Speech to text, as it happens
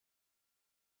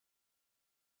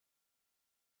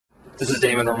This is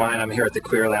Damon Romine. I'm here at the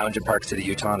Queer Lounge in Park City,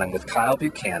 Utah, and I'm with Kyle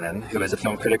Buchanan, who is a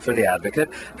film critic for The Advocate.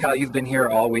 Kyle, you've been here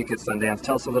all week at Sundance.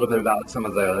 Tell us a little bit about some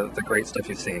of the great stuff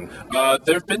you've seen.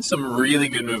 There have been some really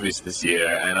good movies this year,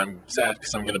 and I'm sad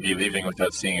because I'm going to be leaving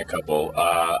without seeing a couple.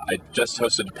 I just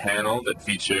hosted a panel that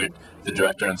featured the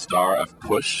director and star of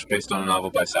Push, based on a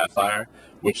novel by Sapphire,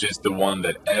 which is the one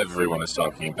that everyone is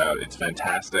talking about. It's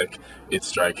fantastic, it's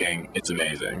striking, it's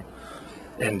amazing.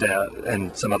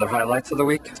 And some other highlights of the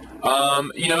week?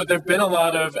 There have been a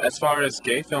lot of, as far as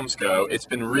gay films go, it's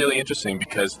been really interesting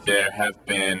because there have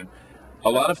been a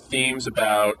lot of themes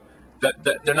about that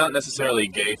they're not necessarily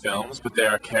gay films, but there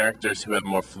are characters who have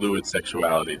more fluid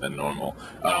sexuality than normal.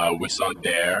 We saw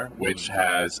Dare, which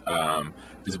has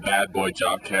this bad boy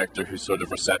jock character who's sort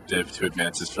of receptive to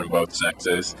advances from both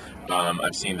sexes.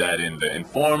 I've seen that in The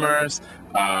Informers.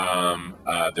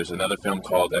 There's another film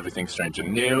called Everything Strange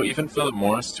and New, even Philip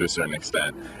Morris to a certain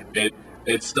extent.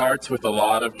 It starts with a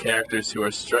lot of characters who are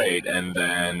straight, and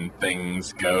then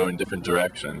things go in different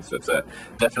directions. That's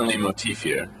definitely a motif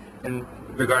here. And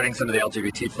regarding some of the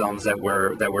LGBT films that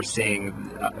we're seeing,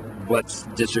 what's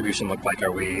distribution look like?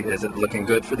 Is it looking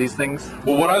good for these things?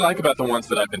 Well, what I like about the ones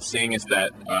that I've been seeing is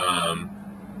that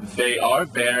they are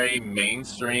very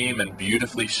mainstream and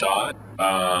beautifully shot.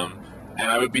 And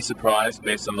I would be surprised,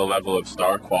 based on the level of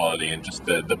star quality and just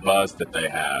the buzz that they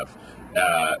have,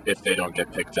 if they don't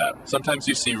get picked up. Sometimes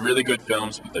you see really good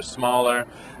films, but they're smaller.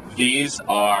 These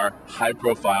are high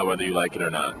profile, whether you like it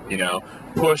or not.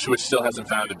 Push, which still hasn't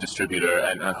found a distributor,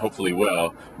 and hopefully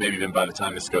will, maybe even by the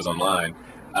time this goes online.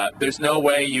 There's no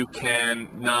way you can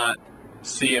not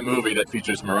see a movie that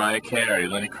features Mariah Carey,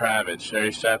 Lenny Kravitz,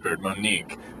 Sherry Shepherd,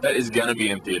 Monique. That is going to be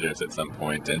in theaters at some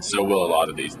point, and so will a lot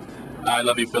of these. I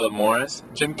Love You, Philip Morris,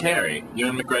 Jim Carrey,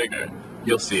 Ewan McGregor.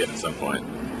 You'll see it at some point.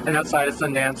 And outside of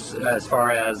Sundance, as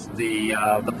far as the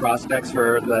prospects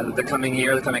for the coming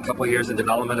year, the coming couple of years in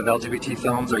development of LGBT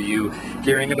films, are you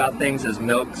hearing about things? Has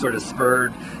Milk sort of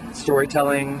spurred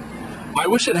storytelling? I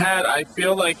wish it had. I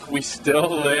feel like we still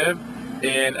live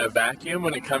in a vacuum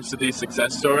when it comes to these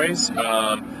success stories.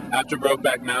 After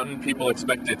Brokeback Mountain, people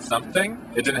expected something.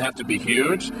 It didn't have to be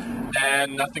huge,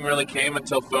 and nothing really came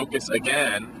until Focus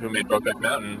again, who made Brokeback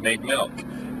Mountain, made Milk.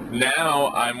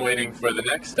 Now I'm waiting for the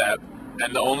next step,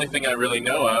 and the only thing I really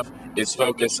know of is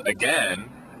Focus again,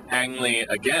 Ang Lee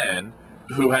again,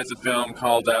 who has a film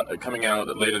coming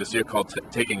out later this year called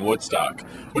Taking Woodstock,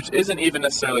 which isn't even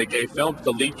necessarily a gay film, but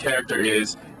the lead character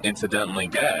is incidentally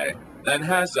gay and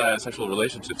has sexual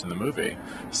relationships in the movie.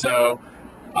 So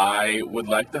I would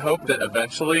like to hope that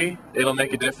eventually it'll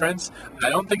make a difference. I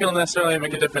don't think it'll necessarily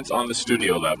make a difference on the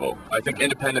studio level. I think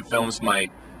independent films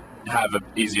might have an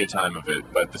easier time of it,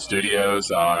 but the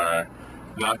studios are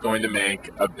not going to make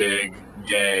a big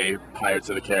gay Pirates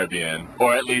of the Caribbean,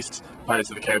 or at least Pirates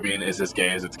of the Caribbean is as gay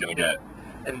as it's going to get.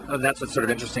 And that's what's sort of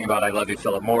interesting about I Love You,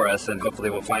 Philip Morris, and hopefully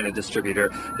we'll find a distributor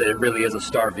that it really is a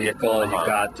star vehicle. You've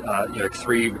got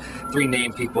three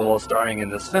named people starring in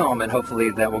this film, and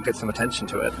hopefully that will get some attention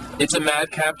to it. It's a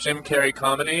madcap Jim Carrey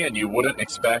comedy, and you wouldn't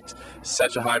expect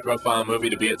such a high-profile movie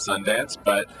to be at Sundance,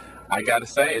 but I gotta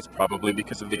say, it's probably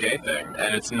because of the gay thing,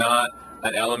 and it's not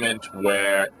an element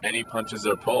where any punches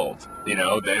are pulled.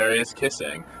 There is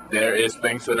kissing. There is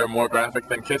things that are more graphic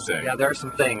than kissing. Yeah, there are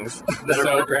some things that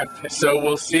are more graphic. So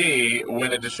we'll see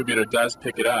when a distributor does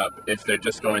pick it up, if they're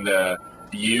just going to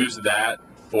use that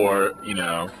for,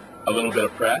 a little bit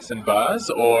of press and buzz,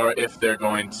 or if they're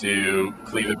going to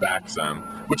cleave it back some.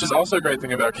 Which is also a great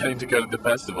thing about getting to go to the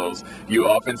festivals. You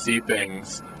often see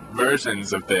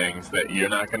versions of things that you're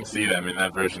not going to see them in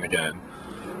that version again.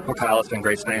 Well, Kyle, it's been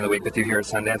great spending the week with you here at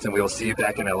Sundance, and we will see you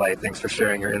back in LA. Thanks for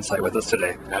sharing your insight with us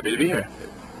today. Happy to be here.